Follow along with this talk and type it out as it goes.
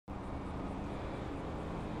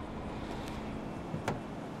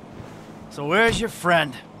So where's your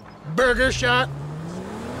friend? Burger shot.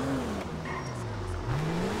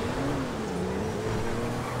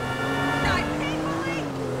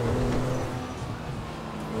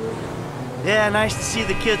 Yeah, nice to see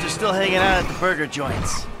the kids are still hanging out at the burger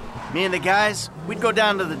joints. Me and the guys, we'd go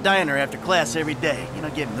down to the diner after class every day. You know,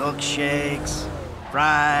 get milkshakes,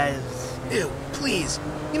 fries. Ew, please.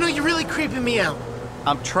 You know, you're really creeping me out.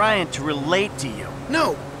 I'm trying to relate to you.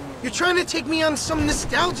 No, you're trying to take me on some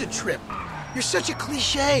nostalgia trip. You're such a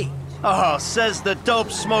cliche. Oh, says the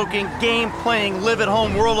dope-smoking, game-playing,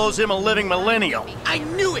 live-at-home world owes him a living millennial. I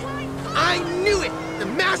knew it! I knew it! The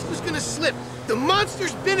mask was gonna slip. The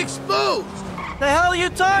monster's been exposed. The hell are you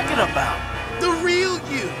talking about? The real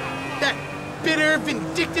you. That bitter,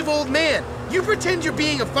 vindictive old man. You pretend you're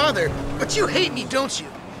being a father, but you hate me, don't you?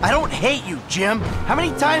 I don't hate you, Jim. How many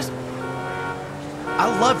times...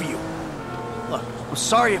 I love you. Look, I'm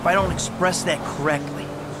sorry if I don't express that correctly,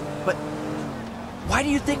 but why do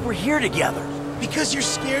you think we're here together? Because you're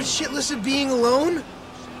scared shitless of being alone?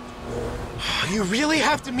 You really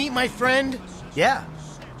have to meet my friend? Yeah,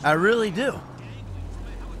 I really do.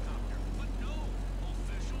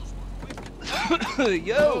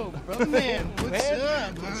 Yo, brother man, what's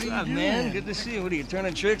up? What's up, man? Good to see you. What are you,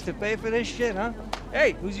 turning tricks to pay for this shit, huh?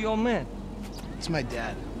 Hey, who's the old man? It's my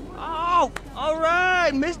dad. Oh, all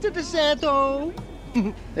right, Mr. DeSanto.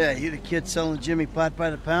 Yeah, you the kid selling Jimmy pot by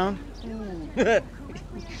the pound?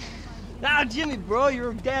 Nah, Jimmy, bro,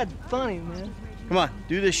 your dad's funny, man. Come on,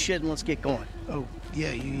 do this shit and let's get going. Oh,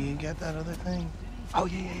 yeah, you got that other thing? Oh,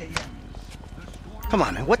 yeah. Come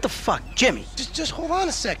on, man, what the fuck? Jimmy! Just hold on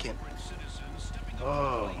a second.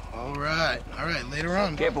 Oh, all right, later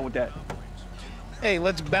on. Careful with that. Hey,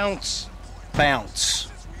 let's bounce. Bounce.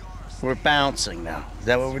 We're bouncing now. Is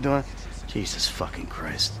that what we're doing? Jesus fucking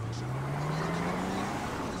Christ.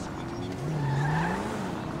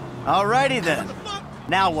 Alrighty then.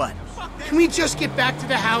 Now what? Can we just get back to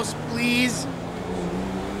the house, please?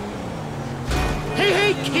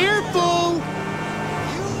 Hey, careful!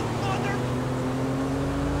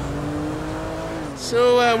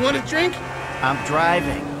 So, want a drink? I'm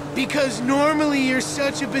driving. Because normally you're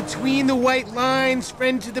such a between-the-white-lines,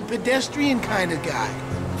 friend-to-the-pedestrian kind of guy.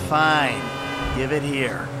 Fine. Give it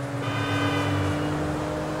here.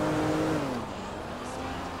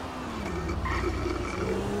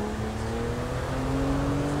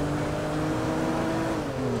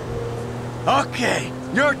 Okay,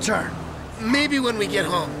 your turn. Maybe when we get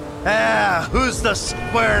home. Who's the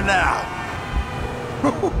square now?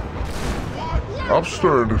 I'm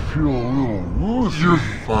starting to feel a little woozy. You're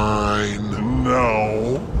fine.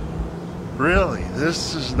 No. Really,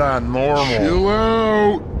 this is not normal. Chill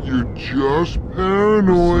out. You're just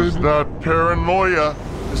paranoid. This is not paranoia.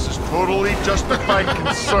 This is totally justified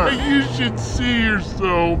concern. You should see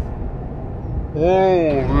yourself.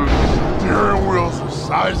 Oh, this Steering wheel's the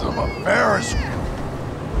size of a Ferris wheel.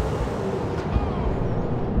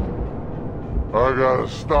 I gotta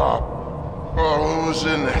stop. Oh, what was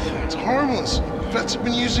in there? It's harmless. Vets have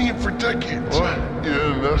been using it for decades. What? You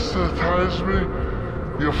anesthetized me?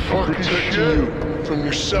 You fucking Protecting shit. you from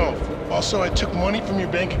yourself. Also, I took money from your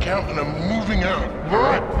bank account and I'm moving out.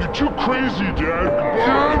 What? You're too crazy, Dad.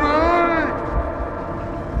 Jimmy!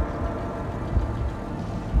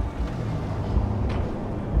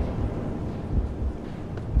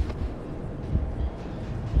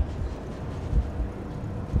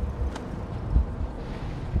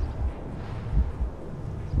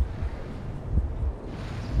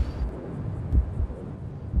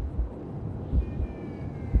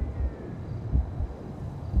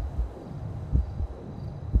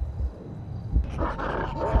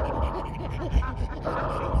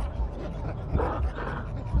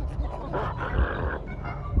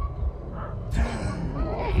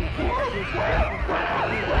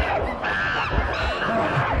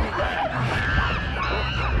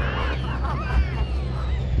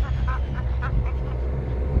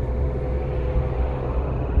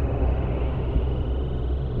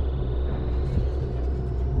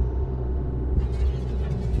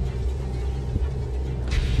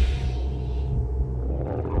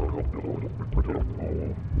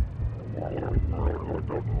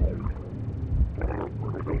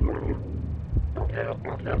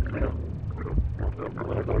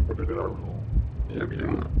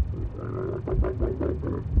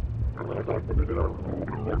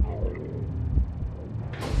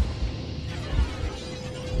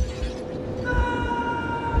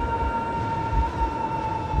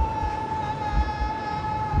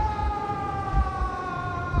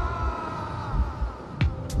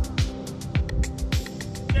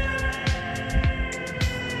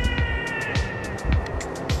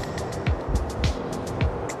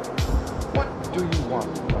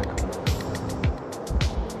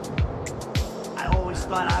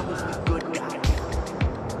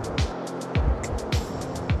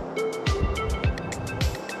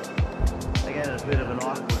 bit of an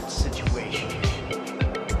awkward situation.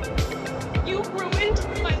 You ruined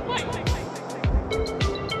my life.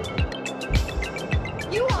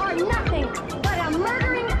 You are nothing but a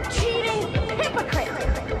murdering, cheating hypocrite.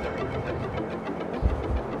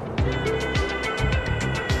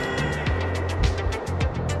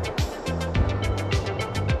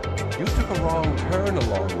 You took a wrong turn a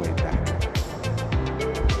long way back.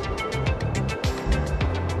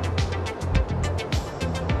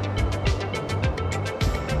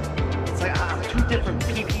 It's like I'm two different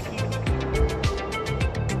people.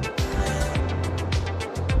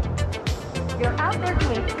 You're out there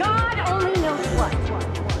doing God only knows what.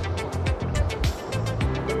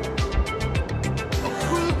 A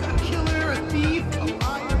crook, a killer, a thief, a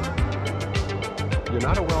liar. You're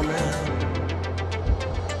not a well man.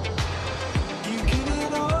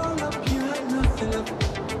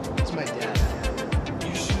 It's my dad.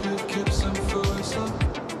 You should have kept some for yourself.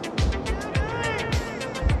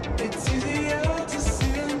 It's easier to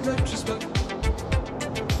see in retrospect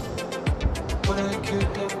what I could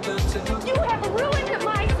have done to help. You have ruined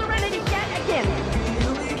my serenity yet again. We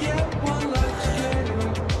only get one life to get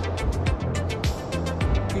away.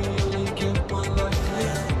 We only get one life to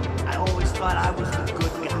live. I always thought I was the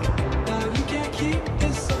good guy. Now you can't keep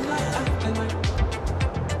this up night after night.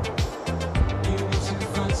 You need to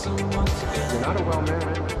find someone to be. You're not a well man.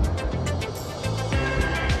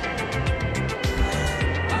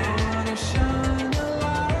 I wanna shine a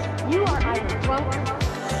light You are either drunk,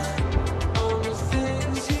 on the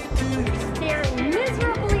things you do. staring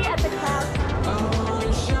miserably at the clouds, I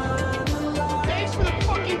wanna shine a light Thanks for the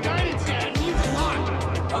fucking guidance, Dad. It means a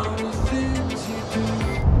lot. on the things you do.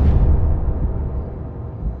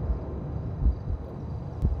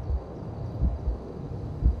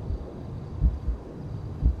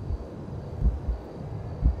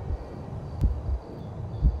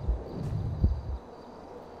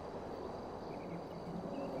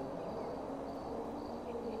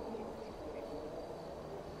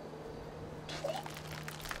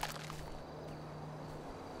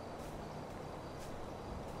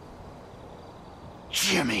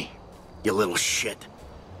 Jimmy, you little shit.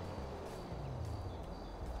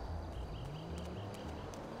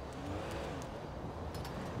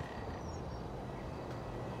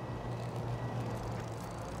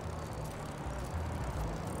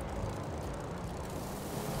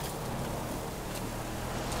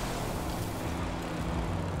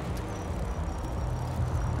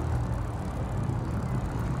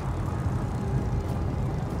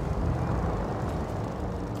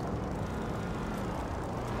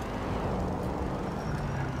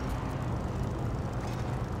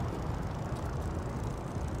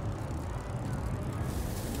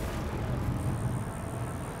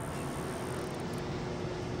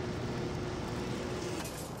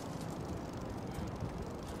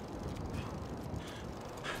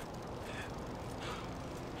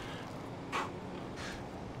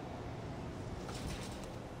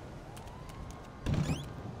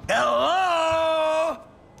 Hello?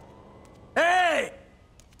 Hey!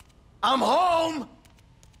 I'm home!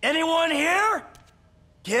 Anyone here?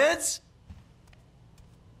 Kids?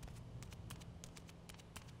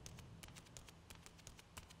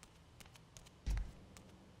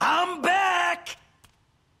 I'm back!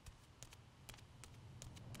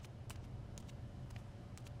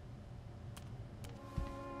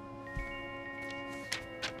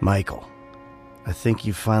 Michael, I think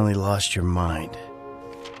you finally lost your mind.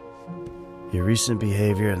 Your recent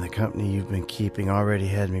behavior and the company you've been keeping already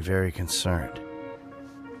had me very concerned.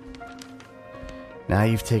 Now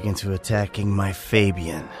you've taken to attacking my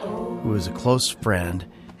Fabian, who is a close friend,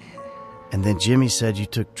 and then Jimmy said you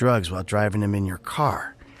took drugs while driving him in your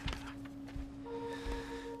car.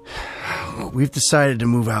 We've decided to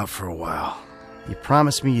move out for a while. You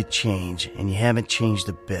promised me you'd change, and you haven't changed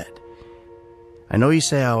a bit. I know you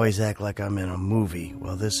say I always act like I'm in a movie.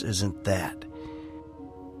 Well, this isn't that.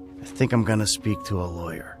 I think I'm gonna speak to a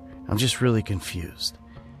lawyer. I'm just really confused.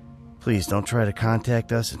 Please don't try to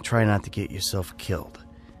contact us and try not to get yourself killed.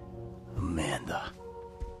 Amanda.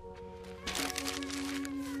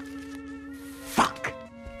 Fuck!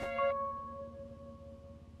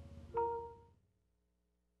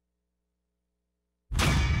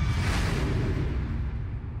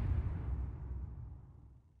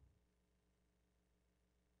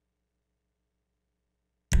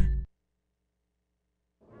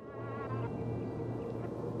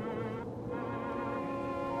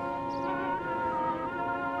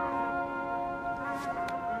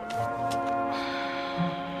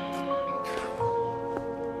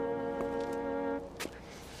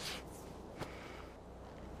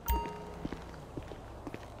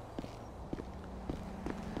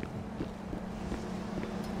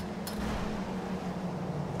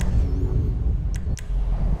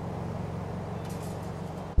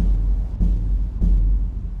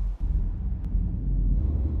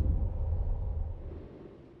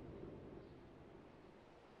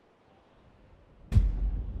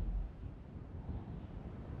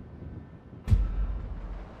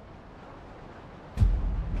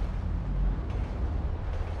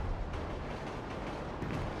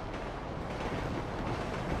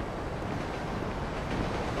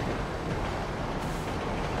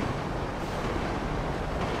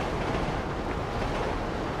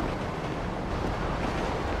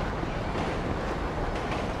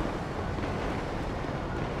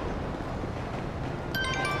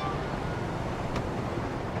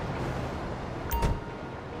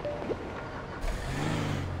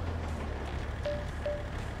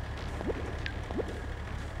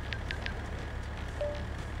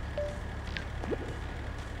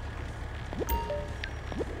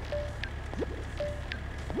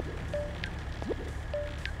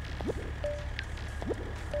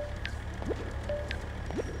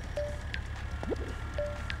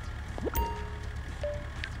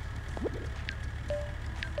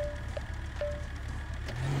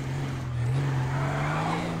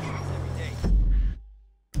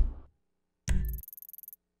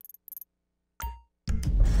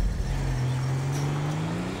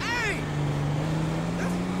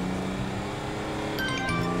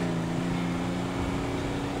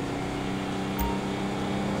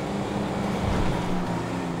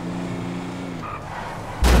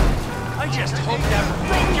 I just hope that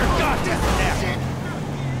broke your goddamn neck!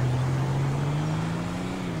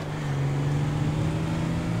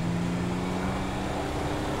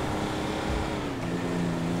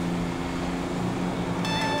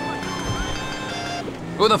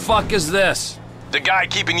 Who the fuck is this? The guy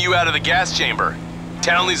keeping you out of the gas chamber.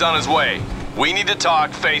 Townley's on his way. We need to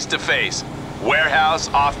talk face to face. Warehouse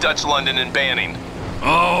off Dutch London and Banning.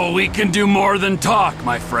 Oh, we can do more than talk,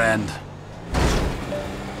 my friend.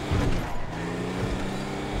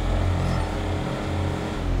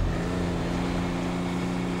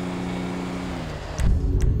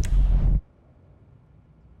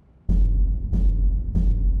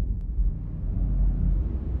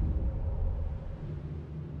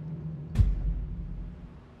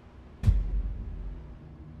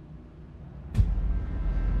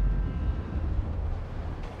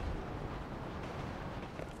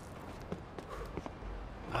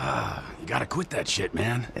 You gotta quit that shit,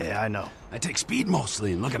 man. Yeah, I know. I take speed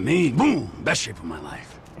mostly, and look at me. Boom! Best shape of my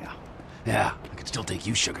life. Yeah. Yeah, I could still take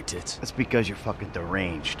you, sugar tits. That's because you're fucking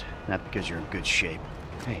deranged, not because you're in good shape.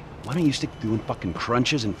 Hey, why don't you stick to doing fucking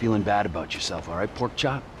crunches and feeling bad about yourself, all right, pork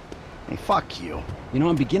chop? Hey, fuck you. You know,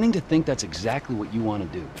 I'm beginning to think that's exactly what you want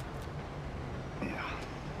to do. Yeah.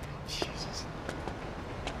 Jesus.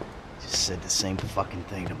 Just said the same fucking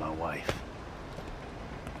thing to my wife.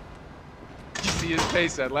 You see his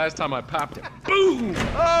face that last time I popped him. Boom!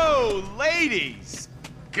 Oh, ladies!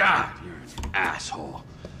 God, you're an asshole.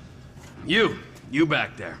 You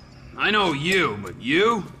back there. I know you, but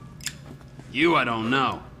you? You I don't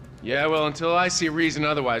know. Yeah, well, until I see reason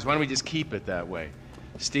otherwise, why don't we just keep it that way?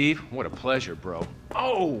 Steve, what a pleasure, bro.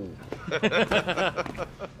 Oh!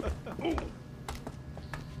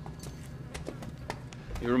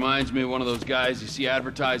 He reminds me of one of those guys you see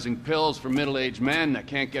advertising pills for middle-aged men that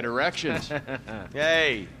can't get erections.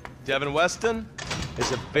 Hey, Devin Weston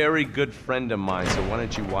is a very good friend of mine, so why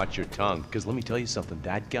don't you watch your tongue? Because let me tell you something,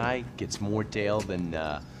 that guy gets more tail than,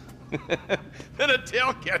 than a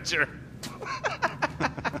tail catcher.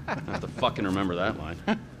 I have to fucking remember that line.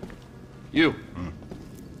 You,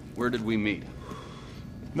 where did we meet?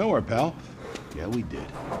 Nowhere, pal. Yeah, we did.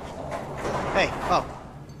 Hey, oh,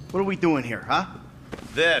 what are we doing here, huh?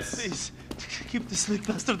 This. Please, keep the slick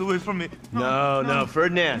bastard away from me. No,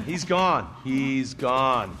 Ferdinand, he's gone. He's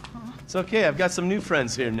gone. It's okay, I've got some new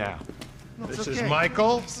friends here now. No, This okay. is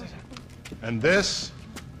Michael, and this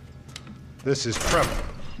is Trevor.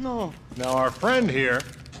 No. Now, our friend here,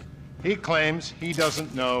 he claims he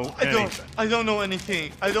doesn't know anything. I don't know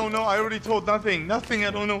anything. I don't know. I already told nothing. I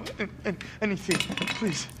don't know anything.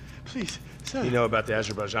 Please, sir. You know about the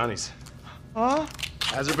Azerbaijanis? Huh?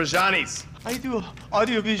 Azerbaijanis. I do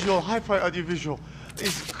audiovisual, hi-fi audiovisual.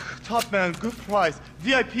 It's top man, good price,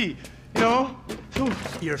 VIP. You know?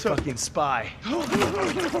 You're a fucking spy. No,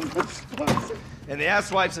 I'm not spy. And the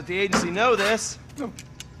asswipes at the agency know this. No.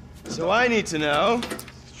 So I need to know,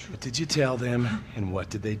 what did you tell them, and what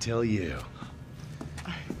did they tell you?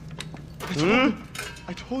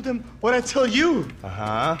 I told them what I tell you.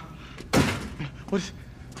 Uh-huh. What is...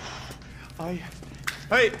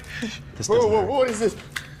 Hey! This Whoa, doesn't hurt. what is this?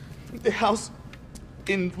 The house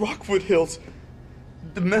in Rockwood Hills.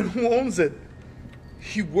 The man who owns it.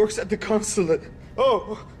 He works at the consulate.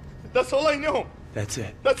 Oh, that's all I know. That's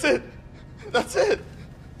it. That's it.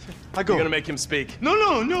 I go. You're gonna make him speak. No.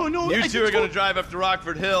 You two are gonna drive up to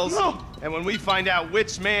Rockford Hills. No. And when we find out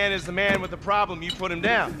which man is the man with the problem, you put him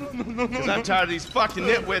down. No. Because I'm tired of these fucking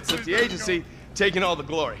nitwits at the agency taking all the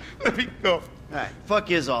glory. Let me go. All right,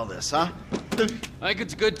 fuck is all this, huh? I think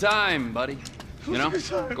it's a good time, buddy. You know,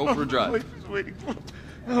 go for a drive. Wait, he's waiting.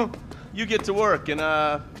 No. You get to work, and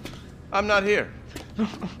I'm not here.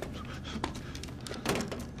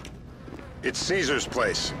 It's Caesar's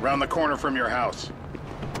place, round the corner from your house.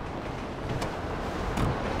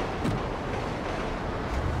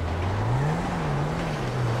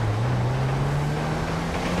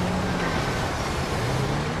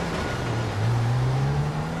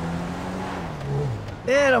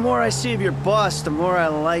 Yeah, the more I see of your boss, the more I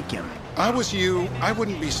like him. I was you, I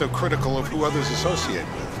wouldn't be so critical of who others associate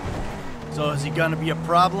with. So is he gonna be a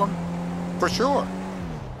problem? For sure.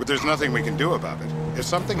 But there's nothing we can do about it. If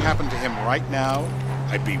something happened to him right now,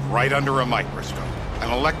 I'd be right under a microscope.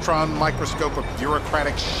 An electron microscope of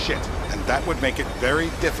bureaucratic shit. And that would make it very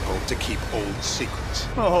difficult to keep old secrets.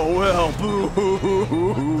 Oh, well,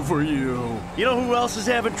 boo-hoo-hoo-hoo for you. You know who else is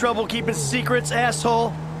having trouble keeping secrets,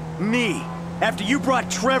 asshole? Me. After you brought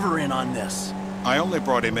Trevor in on this. I only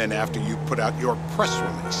brought him in after you put out your press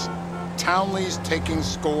release. Townley's taking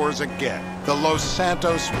scores again. The Los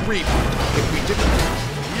Santos reboot. If we didn't...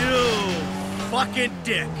 You fucking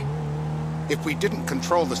dick. If we didn't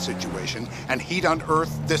control the situation and he'd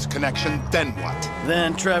unearthed this connection, then what?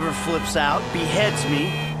 Then Trevor flips out, beheads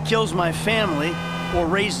me, kills my family, or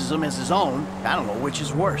raises them as his own. I don't know which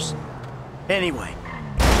is worse. Anyway,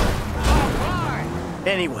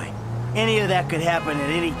 any of that could happen at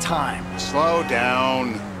any time. Slow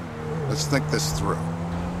down. Let's think this through.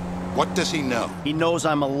 What does he know? He knows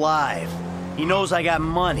I'm alive. He knows I got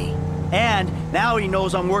money. And now he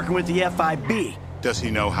knows I'm working with the FIB. Does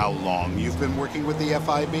he know how long you've been working with the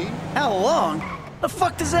FIB? How long? The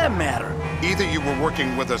fuck does that matter? Either you were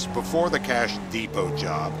working with us before the Cash Depot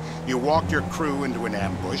job, you walked your crew into an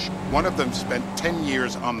ambush, one of them spent 10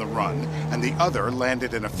 years on the run, and the other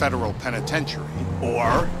landed in a federal penitentiary.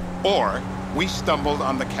 Or we stumbled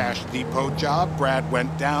on the Cash Depot job, Brad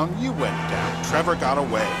went down, you went down, Trevor got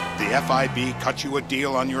away. The FIB cut you a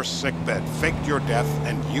deal on your sickbed, faked your death,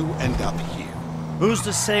 and you end up here. Who's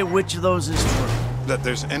to say which of those is true? That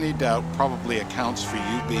there's any doubt probably accounts for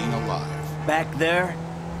you being alive. Back there,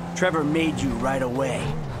 Trevor made you right away.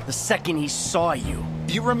 The second he saw you.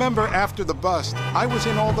 You remember after the bust, I was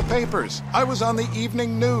in all the papers. I was on the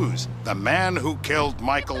evening news. The man who killed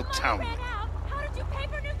Michael Townley.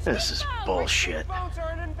 This is bullshit.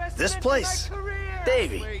 This place?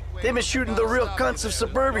 Davey, they've been shooting the real cunts of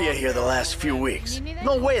suburbia here the last few weeks.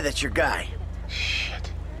 No way that's your guy.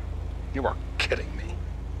 Shit. You are kidding me.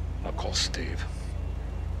 I'll call Steve.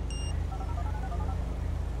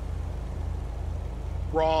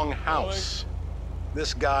 Wrong house.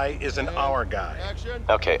 This guy isn't our guy.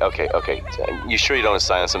 Okay. You sure you don't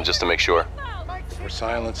silence him just to make sure? If we're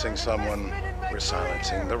silencing someone, we're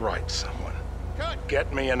silencing the right someone.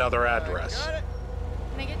 Get me another address. Can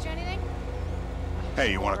I get you anything?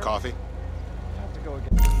 Hey, you want a coffee?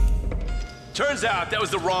 Turns out that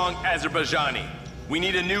was the wrong Azerbaijani. We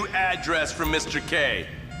need a new address from Mr. K.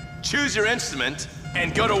 Choose your instrument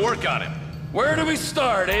and go to work on it. Where do we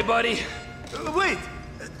start, eh, buddy? Wait!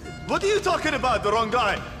 What are you talking about, the wrong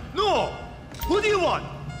guy? No! Who do you want?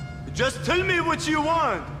 Just tell me what you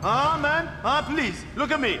want. Huh, man? Huh, please.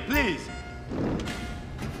 Look at me, please.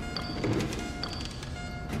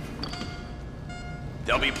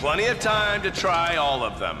 There'll be plenty of time to try all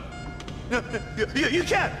of them. You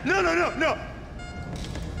can't! No!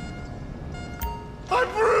 I'm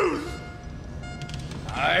bruised!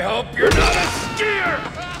 I hope you're not a skier!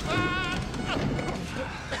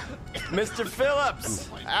 Mr. Phillips,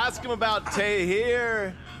 ask him about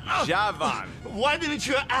Tahir Javan. Why didn't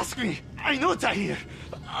you ask me? I know Tahir.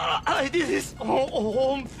 I did his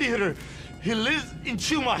home theater. He lives in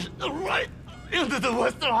Chumash, right into the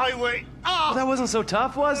Western Highway. Well, that wasn't so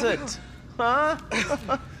tough, was it? Huh?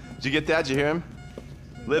 Did you get that? Did you hear him?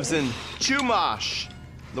 Lives in Chumash,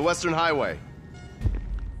 the Western Highway.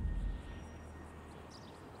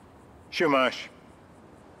 Shumash,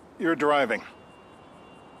 you're driving.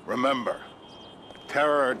 Remember,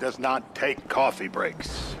 terror does not take coffee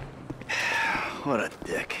breaks. What a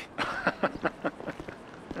dick.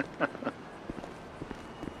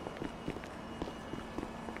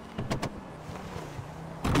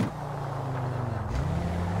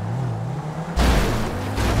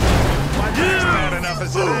 Bad enough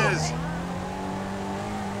as it is.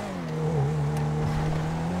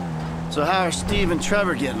 So how are Steve and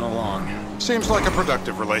Trevor getting along? Seems like a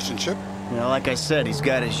productive relationship. You know, like I said, he's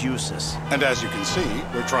got his uses. And as you can see,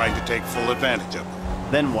 we're trying to take full advantage of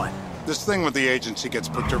them. Then what? This thing with the agency gets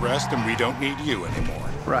put to rest and we don't need you anymore.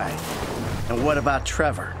 Right. And what about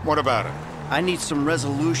Trevor? What about him? I need some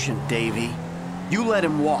resolution, Davey. You let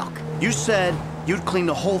him walk. You said you'd clean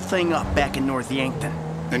the whole thing up back in North Yankton.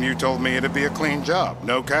 And you told me it'd be a clean job,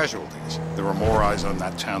 no casualties. There were more eyes on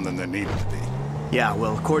that town than there needed to be. Yeah,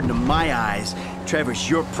 well, according to my eyes, Trevor's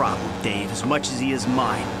your problem, Dave, as much as he is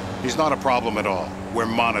mine. He's not a problem at all. We're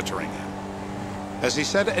monitoring him. Has he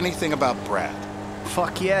said anything about Brad?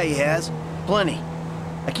 Fuck yeah, he has. Plenty.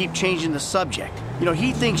 I keep changing the subject. You know,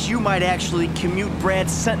 he thinks you might actually commute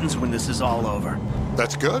Brad's sentence when this is all over.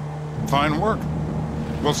 That's good. Fine work.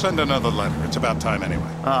 We'll send another letter. It's about time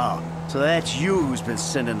anyway. Oh, so that's you who's been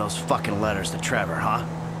sending those fucking letters to Trevor, huh?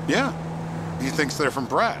 Yeah. He thinks they're from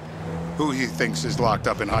Brad, who he thinks is locked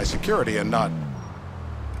up in high security and not...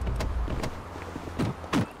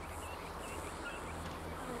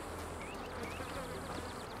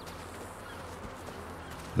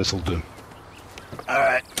 This'll do. All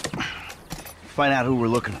right. Find out who we're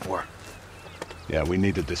looking for. Yeah, we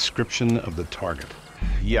need a description of the target.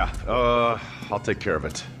 Yeah, I'll take care of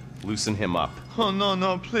it. Loosen him up. Oh,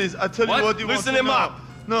 no, please. I tell What? you what you Loosen want to him know. up.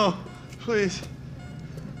 No, please.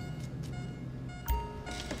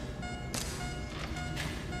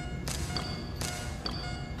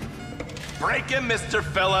 Break him, Mr.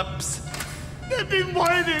 Phillips. They've been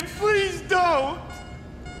waiting. Please don't.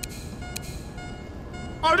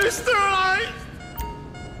 Are they sterilized?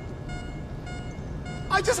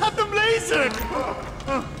 I just had them lasered.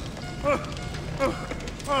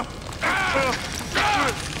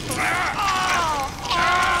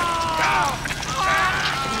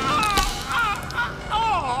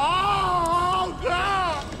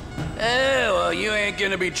 Well, you ain't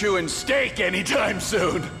gonna be chewing steak anytime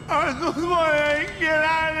soon. I just want to get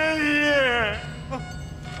out of here.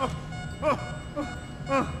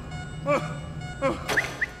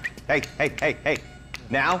 Hey.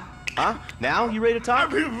 Now? Huh? Now? You ready to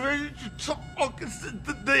talk? I'm ready to talk.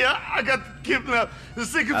 The day I got kidnapped, the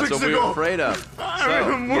second That's what we were afraid of. So,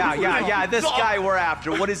 yeah, this guy we're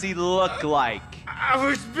after, what does he look like? I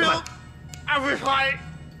was built, I was height,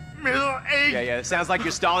 middle age. Yeah, it sounds like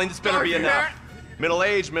you're stalling. This better be enough. Middle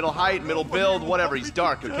age, middle height, middle build, whatever. He's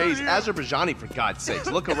dark, okay? He's Azerbaijani, for God's sakes.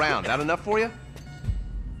 Look around. That enough for you?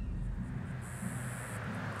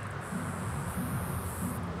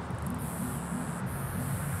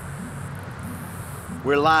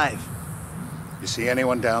 We're live. You see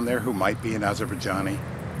anyone down there who might be an Azerbaijani?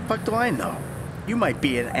 Fuck do I know? You might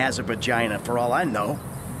be an Azerbaijani for all I know.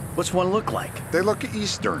 What's one look like? They look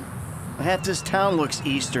Eastern. Half this town looks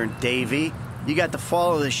Eastern, Davy. You got the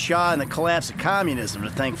fall of the Shah and the collapse of communism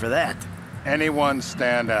to thank for that. Anyone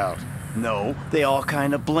stand out? No, they all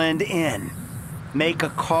kind of blend in. Make a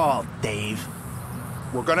call, Dave.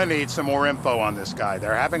 We're gonna need some more info on this guy.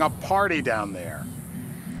 They're having a party down there.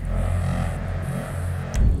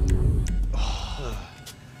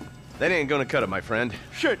 That ain't gonna cut it, my friend.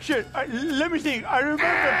 Shit. Let me think. I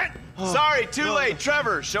remember. Sorry, too late.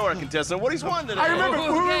 Trevor, show our contestant what he's won today. I remember.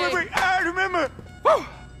 Wait. I remember. Woo!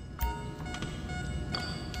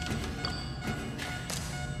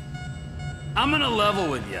 I'm gonna level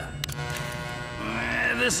with you.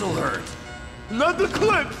 This'll hurt. Not the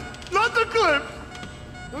clips.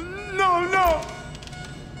 No.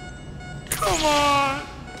 Come on.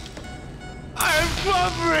 I'm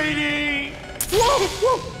cooperating.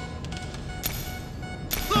 Whoa.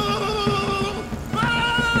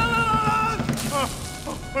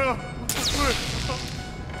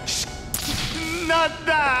 Not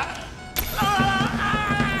that.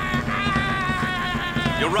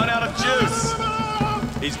 You run out of juice.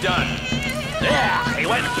 He's done. Yeah, he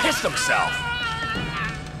went and pissed himself.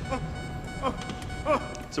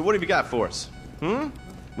 So what have you got for us?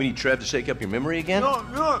 We need Trev to shake up your memory again? No.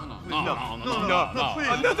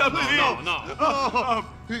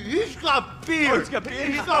 He's got beard. He's got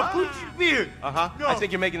Gucci beard. Uh-huh. No. I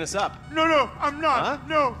think you're making this up. No, I'm not. Huh?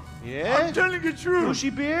 No. Yeah? I'm telling the truth. Bushy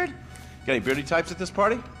beard? Got any beardy types at this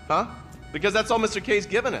party? Huh? Because that's all Mr. K's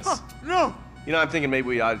given us. No. You know, I'm thinking maybe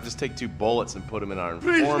we ought to just take 2 bullets and put them in our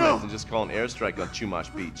informants and just call an airstrike on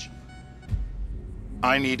Chumash Beach.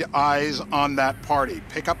 I need eyes on that party.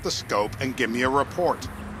 Pick up the scope and give me a report.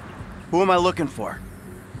 Who am I looking for?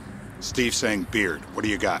 Steve saying beard. What do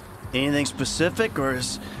you got? Anything specific, or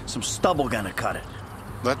is some stubble gonna cut it?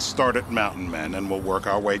 Let's start at Mountain Men, and we'll work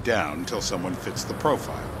our way down until someone fits the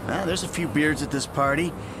profile. There's a few beards at this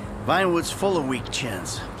party. Vinewood's full of weak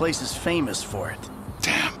chins. Place is famous for it.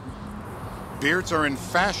 Damn. Beards are in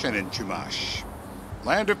fashion in Chumash.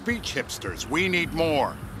 Land of beach hipsters. We need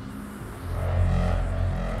more.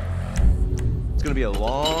 It's gonna be a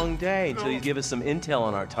long day until you give us some intel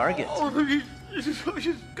on our target. He's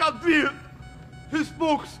got beard. He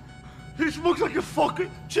smokes like a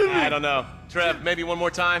fucking chimney. I don't know. Trev, maybe one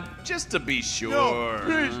more time? Just to be sure. No,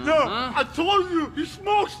 please, no. I told you, he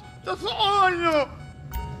smokes. That's all I know.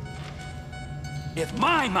 If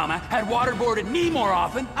my mama had waterboarded me more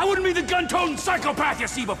often, I wouldn't be the gun-toting psychopath you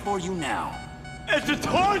see before you now. It's a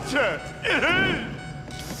torture. It is.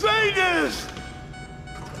 Sadist.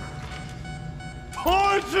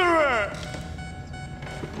 Torturer.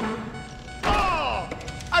 Oh,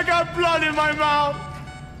 I got blood in my mouth.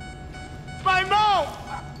 My mouth.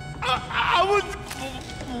 I was.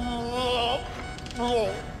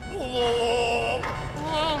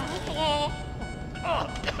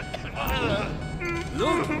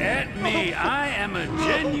 Look at me. I am a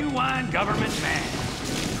genuine government man.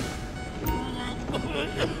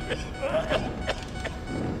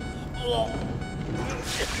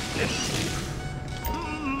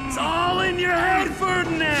 It's all in your head,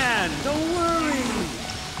 Ferdinand. Don't worry.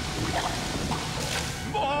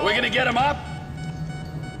 Are we gonna get him up?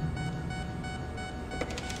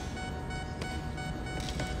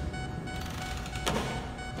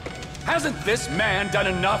 Hasn't this man done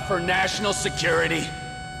enough for national security?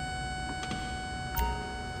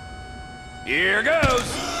 Here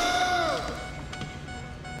goes.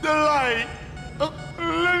 The light.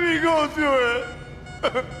 Let me go through it.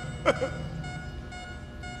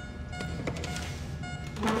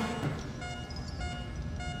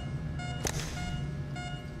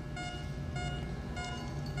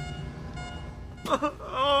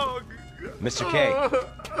 Mr. K.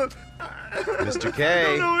 Mr. K. I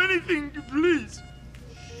don't know anything, please.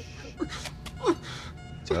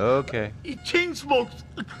 It's okay. He chain smokes.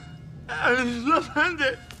 And he's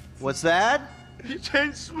left-handed. What's that? He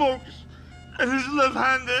chain smokes. And he's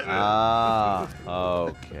left-handed. Ah,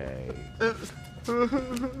 okay. Any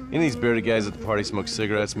of these bearded guys at the party smoke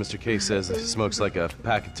cigarettes? Mr. K says he smokes like a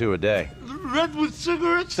pack of 2 a day. Redwood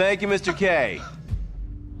cigarettes? Thank you, Mr. K.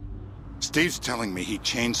 Steve's telling me he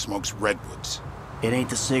chain smokes redwoods. It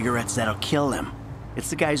ain't the cigarettes that'll kill him.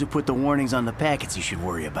 It's the guys who put the warnings on the packets he should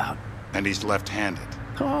worry about. And he's left-handed.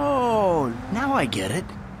 Oh, now I get it.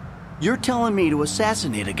 You're telling me to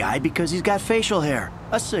assassinate a guy because he's got facial hair,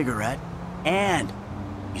 a cigarette, and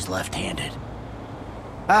he's left-handed.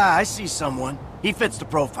 Ah, I see someone. He fits the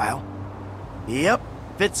profile. Yep,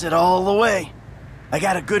 fits it all the way. I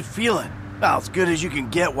got a good feeling. Well, as good as you can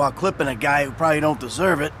get while clipping a guy who probably don't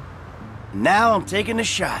deserve it. Now I'm taking the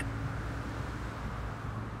shot.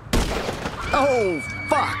 Oh,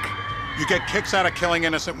 fuck! You get kicks out of killing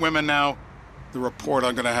innocent women now? The report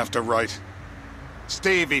I'm gonna have to write.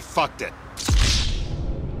 Steve, he fucked it.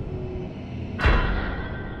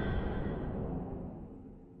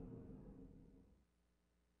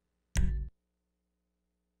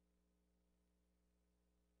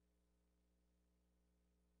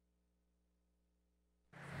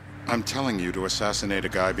 I'm telling you to assassinate a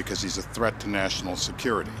guy because he's a threat to national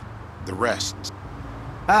security. The rest...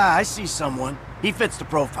 Ah, I see someone. He fits the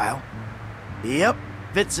profile. Yep,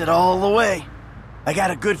 fits it all the way. I got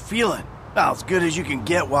a good feeling. Well, as good as you can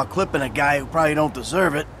get while clipping a guy who probably don't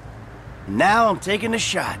deserve it. Now I'm taking the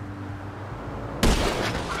shot.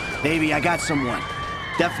 Maybe I got someone.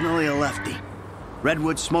 Definitely a lefty.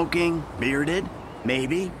 Redwood smoking, bearded,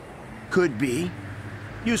 maybe. Could be.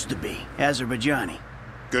 Used to be, Azerbaijani.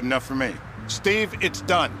 Good enough for me. Steve, it's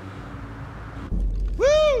done.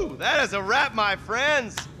 Woo! That is a wrap, my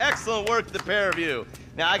friends. Excellent work, the pair of you.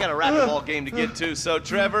 Now, I got a racquetball game to get to, so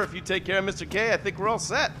Trevor, if you take care of Mr. K, I think we're all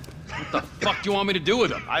set. What the fuck do you want me to do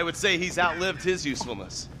with him? I would say he's outlived his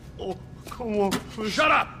usefulness. Oh, come on, please. Shut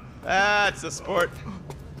up! That's a sport.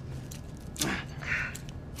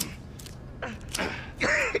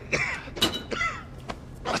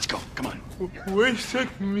 Let's go, come on. Where's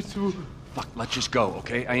taking me to? Fuck, let's just go,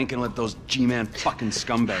 okay? I ain't gonna let those G-Man fucking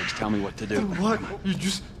scumbags tell me what to do. What? You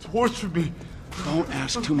just tortured me. Don't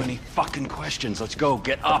ask too many fucking questions. Let's go,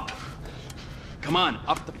 get up. Come on,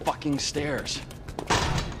 up the fucking stairs.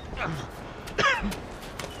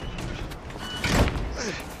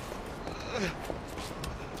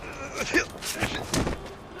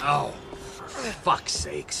 Oh, for fuck's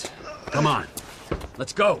sakes. Come on,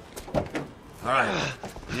 let's go. All right,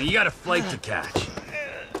 now you got a flight to catch,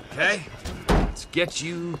 okay? Let's get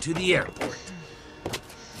you to the airport.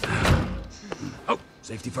 Oh,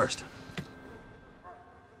 safety first.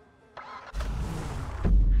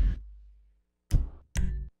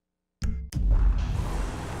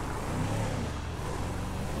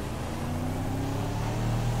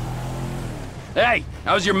 Hey,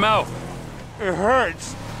 how's your mouth? It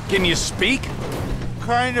hurts. Can you speak?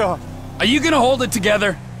 Kinda. Are you gonna hold it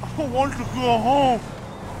together? I want to go home.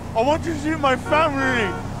 I want to see my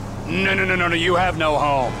family. No, you have no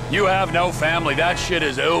home. You have no family. That shit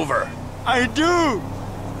is over. I do.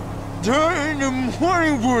 They're in the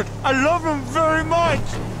morning wood. I love them very much.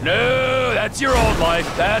 No, that's your old life.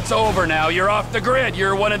 That's over now. You're off the grid.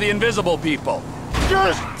 You're one of the invisible people.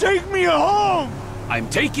 Just take me home. I'm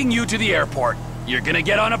taking you to the airport. You're gonna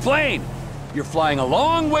get on a plane. You're flying a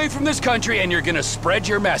long way from this country and you're gonna spread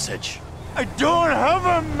your message. I don't have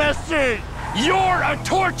a message. You're a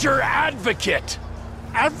torture advocate.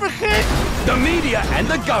 Advocate? The media and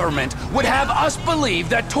the government would have us believe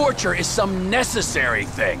that torture is some necessary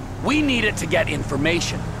thing. We need it to get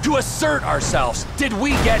information, to assert ourselves. Did we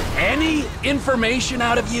get any information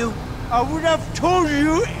out of you? I would have told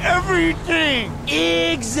you everything.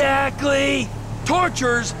 Exactly.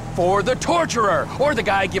 Torture's for the torturer, or the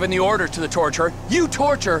guy giving the orders to the torturer. You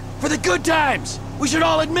torture for the good times. We should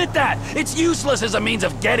all admit that. It's useless as a means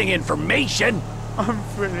of getting information. I'm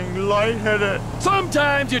feeling lightheaded.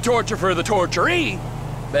 Sometimes you torture for the torturee,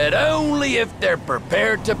 but only if they're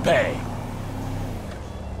prepared to pay.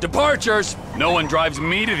 Departures. No one drives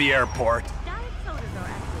me to the airport.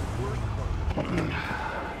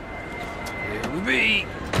 Here we be.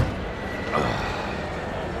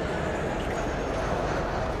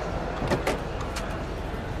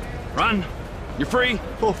 Run. You're free.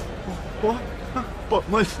 Oh, What? But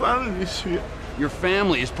my family's here. Your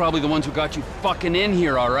family is probably the ones who got you fucking in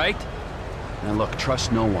here, all right? Now look,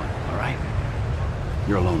 trust no one, all right?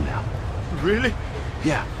 You're alone now. Really?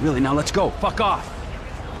 Yeah, really. Now let's go. Fuck off.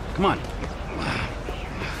 Come on.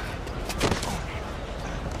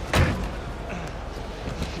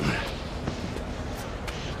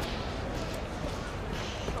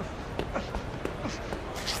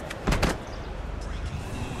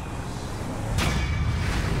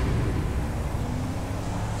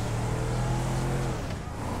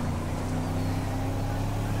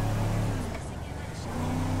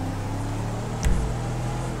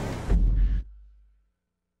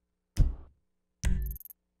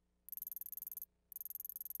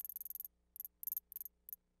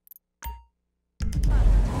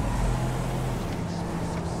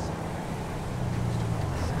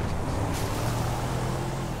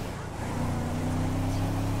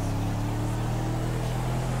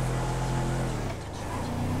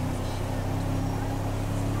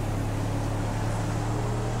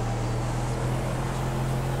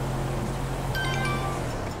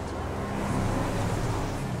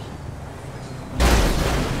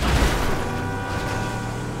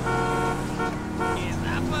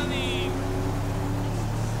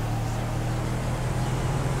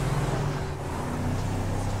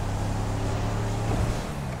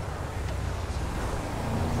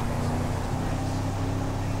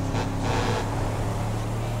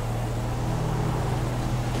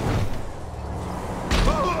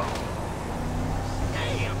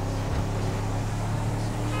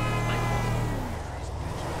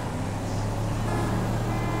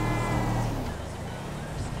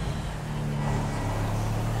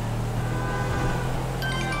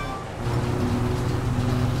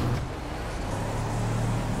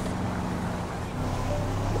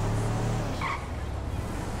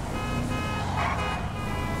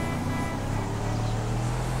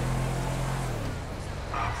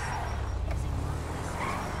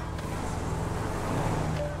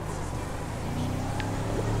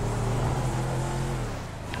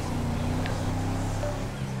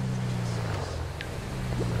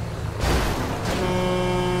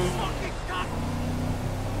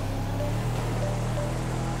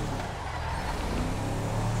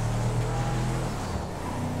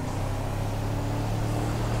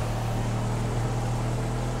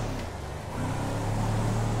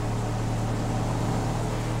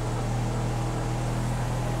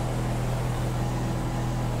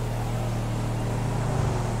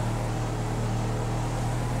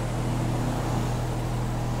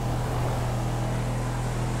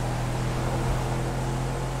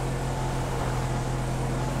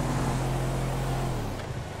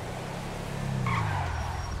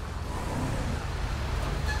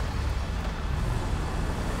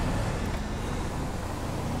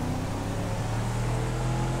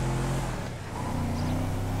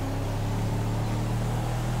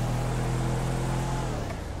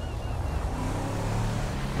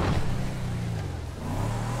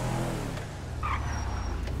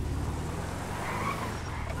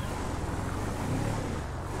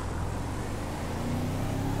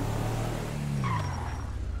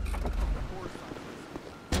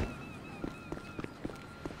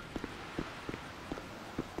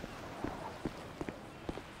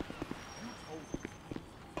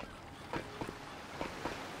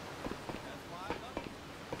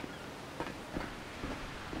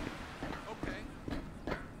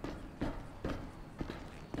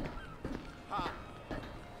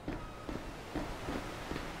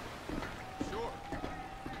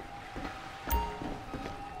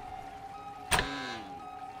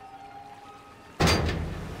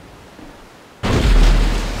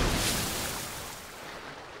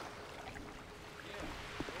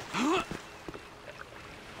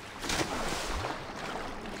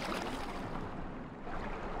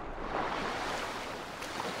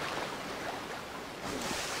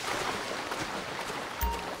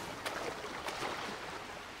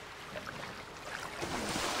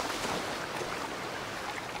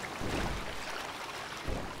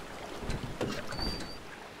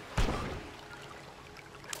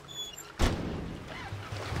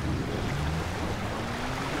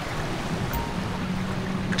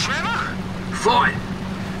 Floyd,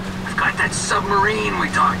 I've got that submarine we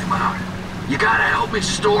talked about. You gotta help me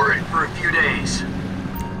store it for a few days.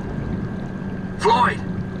 Floyd,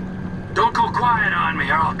 don't go quiet on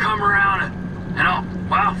me or I'll come around and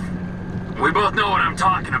well, we both know what I'm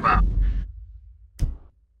talking about.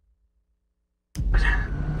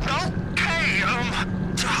 Okay, all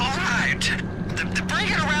right. Bring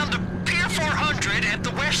it around to Pier 400 at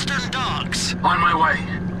the Western Docks. On my way.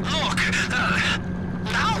 Look,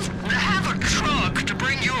 I'll have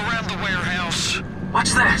bring you around the warehouse.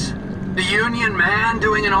 What's this? The union man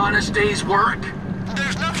doing an honest day's work?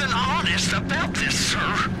 There's nothing honest about this,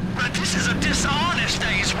 sir. But this is a dishonest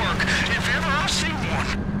day's work, if ever I've seen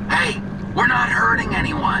one. Hey, we're not hurting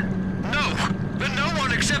anyone. No, but no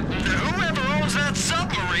one except whoever owns that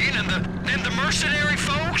submarine and the mercenary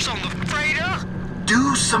folks on the freighter.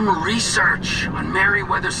 Do some research on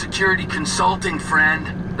Merryweather Security Consulting,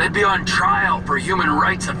 friend. They'd be on trial for human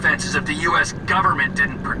rights offenses if the U.S. government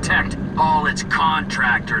didn't protect all its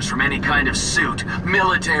contractors from any kind of suit,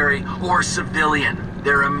 military or civilian.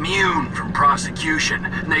 They're immune from prosecution,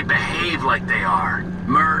 and they behave like they are.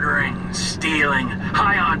 Murdering, stealing,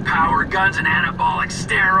 high on power, guns and anabolic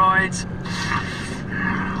steroids.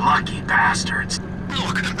 Lucky bastards.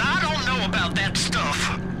 Look, I don't know about that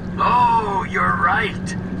stuff. Oh, you're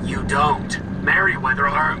right. You don't. Merryweather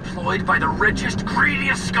are employed by the richest,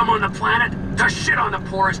 greediest scum on the planet to shit on the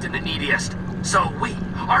poorest and the neediest. So we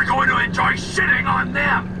are going to enjoy shitting on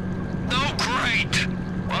them. Oh, great.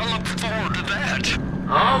 Well, I look forward to that.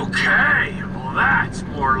 Okay, well that's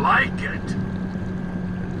more like it.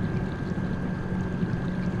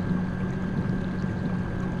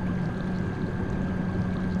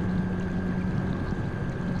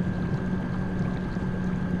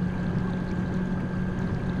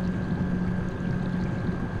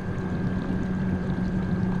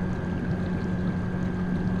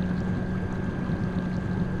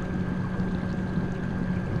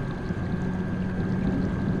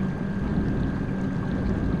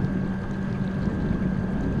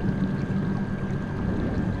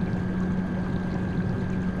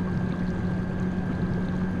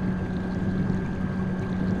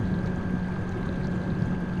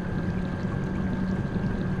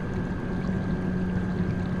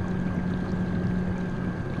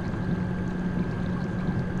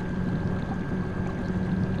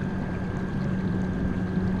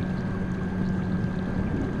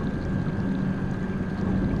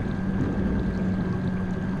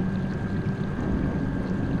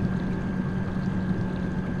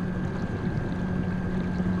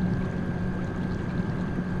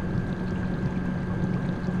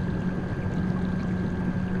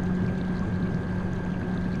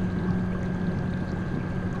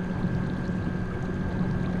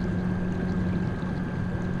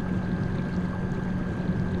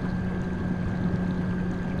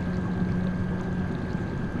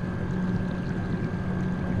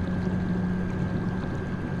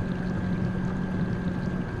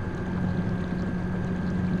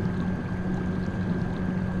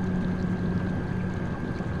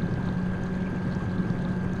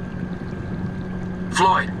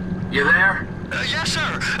 Floyd, you there? Yes,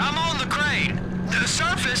 sir. I'm on the crane.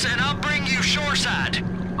 Surface and I'll bring you shoreside.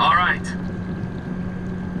 All right.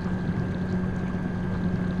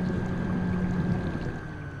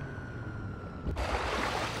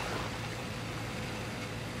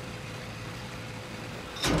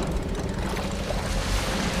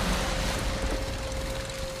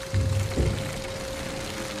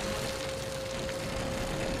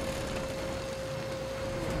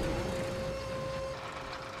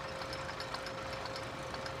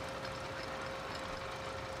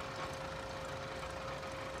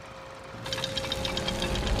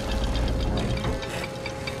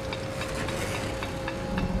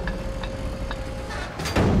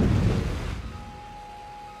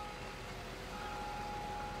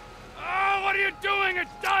 It's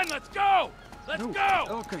done! Let's go! Let's go!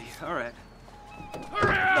 Okay, all right.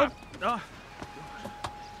 Hurry up! All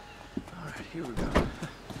right, here we go.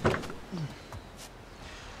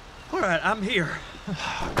 All right, I'm here.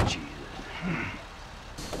 Jesus.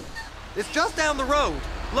 It's just down the road.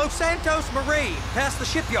 Los Santos Marine, past the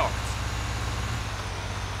shipyards.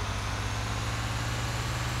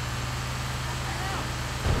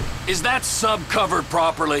 Is that sub covered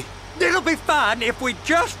properly? It'll be fine if we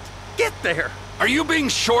just get there. Are you being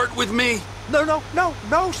short with me? No,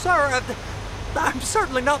 sir. I'm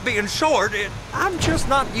certainly not being short. I'm just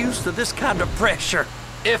not used to this kind of pressure.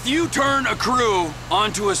 If you turn a crew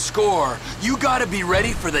onto a score, you gotta be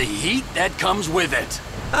ready for the heat that comes with it.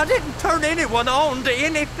 I didn't turn anyone on to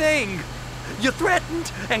anything. You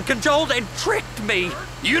threatened and cajoled and tricked me.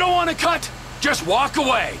 You don't want to cut? Just walk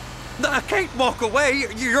away. I can't walk away.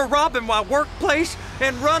 You're robbing my workplace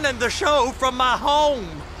and running the show from my home.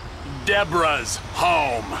 Deborah's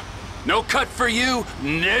home. No cut for you,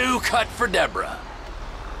 no cut for Deborah.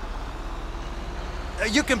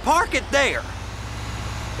 You can park it there.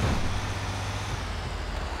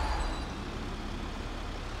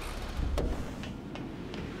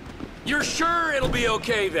 You're sure it'll be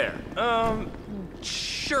okay there?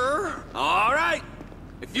 Sure. All right.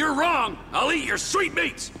 If you're wrong, I'll eat your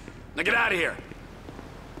sweetmeats. Now get out of here.